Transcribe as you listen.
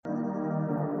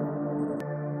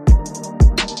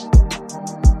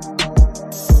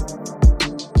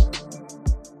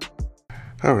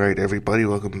All right, everybody,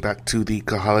 welcome back to the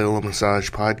Kahaliola Massage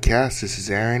Podcast. This is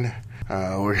Aaron.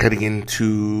 We're heading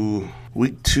into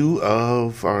week 2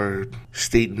 of our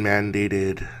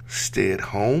state-mandated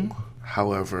stay-at-home.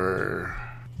 However,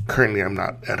 currently I'm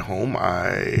not at home.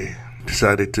 I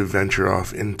decided to venture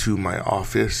off into my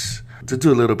office to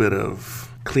do a little bit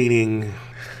of cleaning,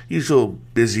 usual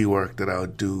busy work that I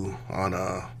would do on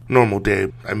a normal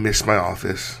day. I miss my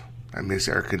office. I miss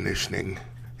air conditioning.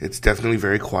 It's definitely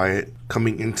very quiet.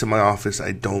 Coming into my office,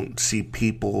 I don't see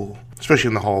people, especially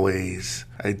in the hallways.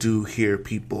 I do hear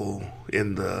people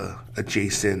in the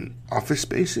adjacent office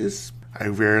spaces. I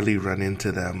rarely run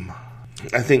into them.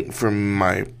 I think for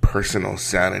my personal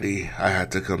sanity, I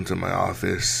had to come to my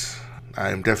office.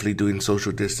 I'm definitely doing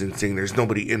social distancing. There's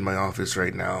nobody in my office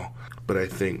right now. But I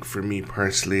think for me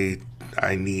personally,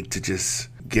 I need to just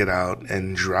get out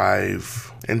and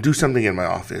drive and do something in my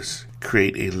office.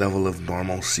 Create a level of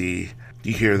normalcy.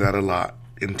 You hear that a lot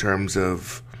in terms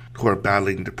of who are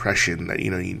battling depression, that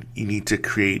you need to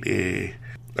create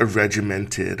a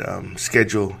regimented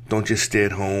schedule. Don't just stay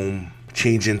at home,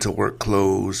 change into work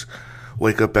clothes,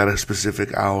 wake up at a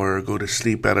specific hour, go to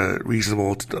sleep at a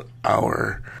reasonable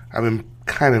hour. I've been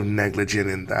kind of negligent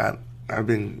in that. I've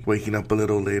been waking up a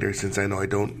little later since I know I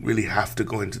don't really have to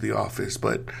go into the office,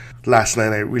 but last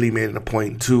night I really made it a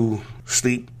point to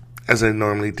sleep as I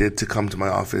normally did, to come to my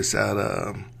office at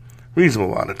a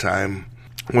reasonable amount of time.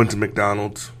 Went to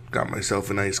McDonald's, got myself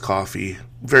a nice coffee,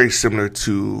 very similar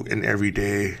to an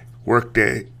everyday work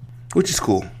day, which is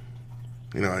cool.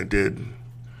 I did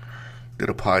a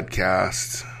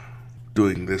podcast,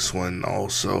 doing this one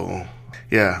also.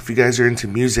 Yeah, if you guys are into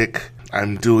music,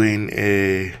 I'm doing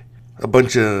a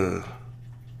bunch of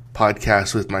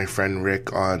podcasts with my friend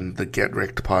Rick on the Get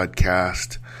Ricked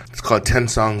podcast. It's called 10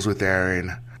 Songs with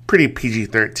Aaron. Pretty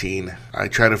PG-13. I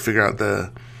try to figure out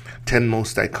the 10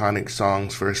 most iconic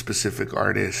songs for a specific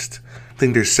artist. I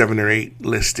think there's 7 or 8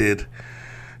 listed.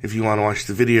 If you want to watch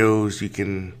the videos, you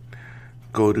can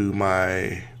go to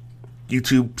my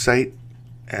YouTube site,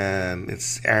 and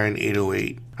it's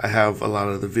Aaron808. I have a lot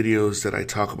of the videos that I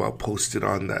talk about posted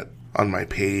on my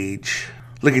page.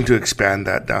 Looking to expand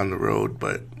that down the road,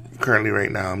 but currently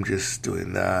right now I'm just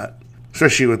doing that.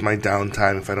 Especially with my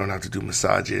downtime, if I don't have to do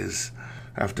massages,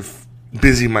 I have to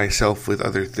busy myself with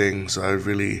other things. So I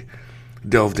really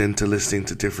delved into listening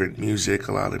to different music,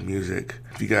 a lot of music.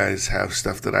 If you guys have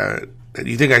stuff that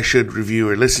you think I should review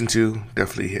or listen to,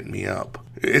 definitely hit me up.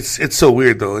 It's so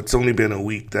weird though. It's only been a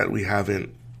week that we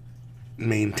haven't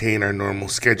maintained our normal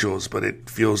schedules, but it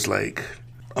feels like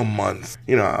a month.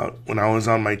 When I was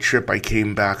on my trip, I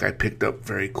came back, I picked up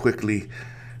very quickly.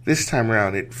 This time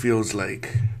around, it feels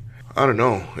like, I don't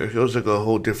know, it feels like a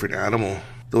whole different animal.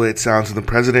 The way it sounds from the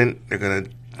president, they're gonna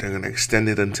extend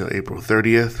it until April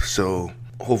 30th. So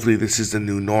hopefully this is the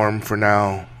new norm for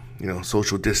now.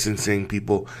 Social distancing.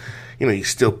 People, you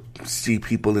still see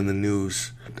people in the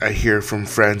news. I hear from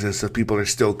friends and stuff. People are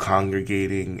still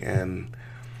congregating and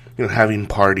having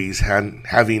parties,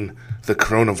 having the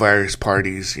coronavirus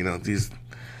parties. These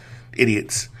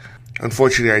idiots.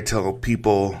 Unfortunately, I tell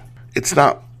people it's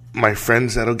not my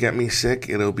friends that'll get me sick.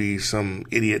 It'll be some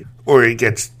idiot, or it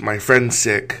gets my friends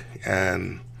sick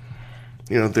and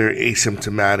they're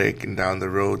asymptomatic, and down the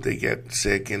road they get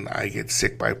sick and I get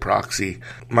sick by proxy.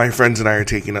 My friends and I are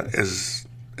taking as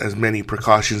many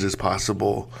precautions as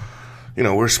possible.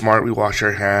 We're smart, we wash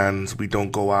our hands, we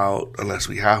don't go out unless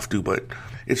we have to, but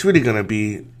it's really going to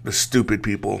be the stupid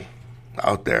people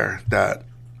out there that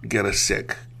get us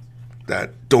sick,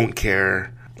 that don't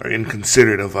care, are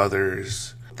inconsiderate of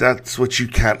others. That's what you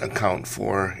can't account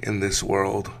for in this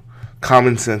world.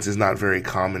 Common sense is not very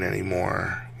common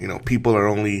anymore. People are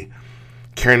only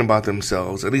caring about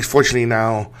themselves. At least fortunately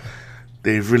now,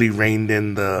 they've really reined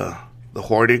in the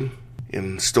hoarding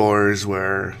in stores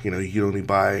where, you only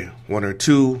buy 1 or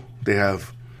 2. They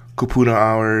have kupuna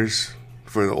hours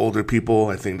for the older people.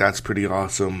 I think that's pretty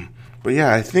awesome. But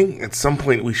yeah, I think at some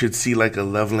point we should see like a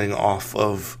leveling off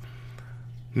of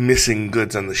missing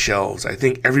goods on the shelves. I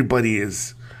think everybody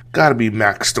is gotta be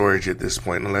max storage at this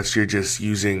point, unless you're just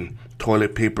using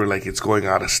toilet paper like it's going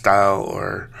out of style,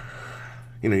 or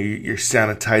you're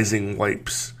sanitizing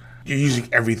wipes. You're using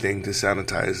everything to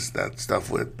sanitize that stuff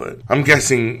with. But I'm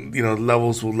guessing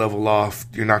levels will level off.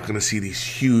 You're not going to see these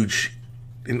huge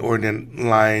inordinate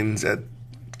lines at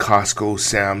Costco,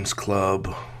 Sam's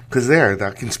Club, because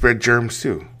that can spread germs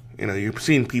too. You're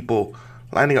seeing people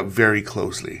lining up very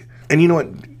closely. And you know what,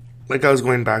 like I was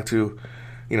going back to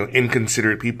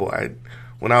inconsiderate people.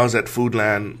 When I was at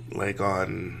Foodland, like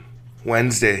on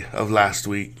Wednesday of last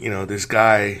week, this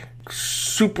guy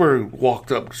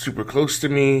walked up super close to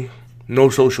me, no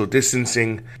social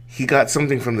distancing. He got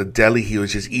something from the deli. He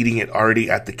was just eating it already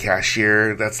at the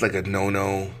cashier. That's like a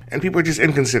no-no. And people are just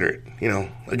inconsiderate.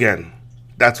 Again,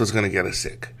 that's what's going to get us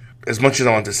sick. As much as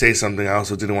I want to say something, I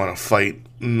also didn't want to fight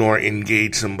nor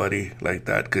engage somebody like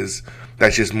that, because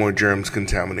that's just more germs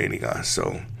contaminating us.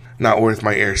 So not worth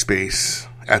my airspace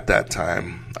at that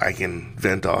time. I can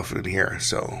vent off in here.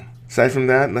 So aside from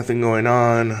that, nothing going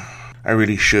on. I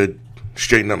really should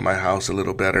straighten up my house a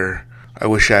little better. I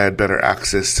wish I had better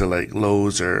access to like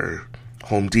Lowe's or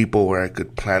Home Depot where I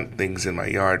could plant things in my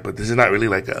yard. But this is not really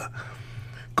like a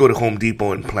go to Home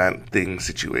Depot and plant things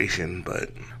situation. But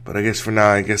I guess for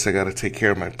now, I got to take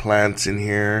care of my plants in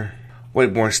here,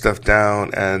 wipe more stuff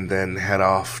down, and then head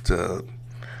off to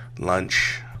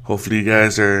lunch. Hopefully you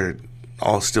guys are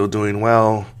all still doing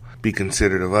well. Be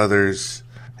considerate of others.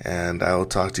 And I will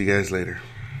talk to you guys later.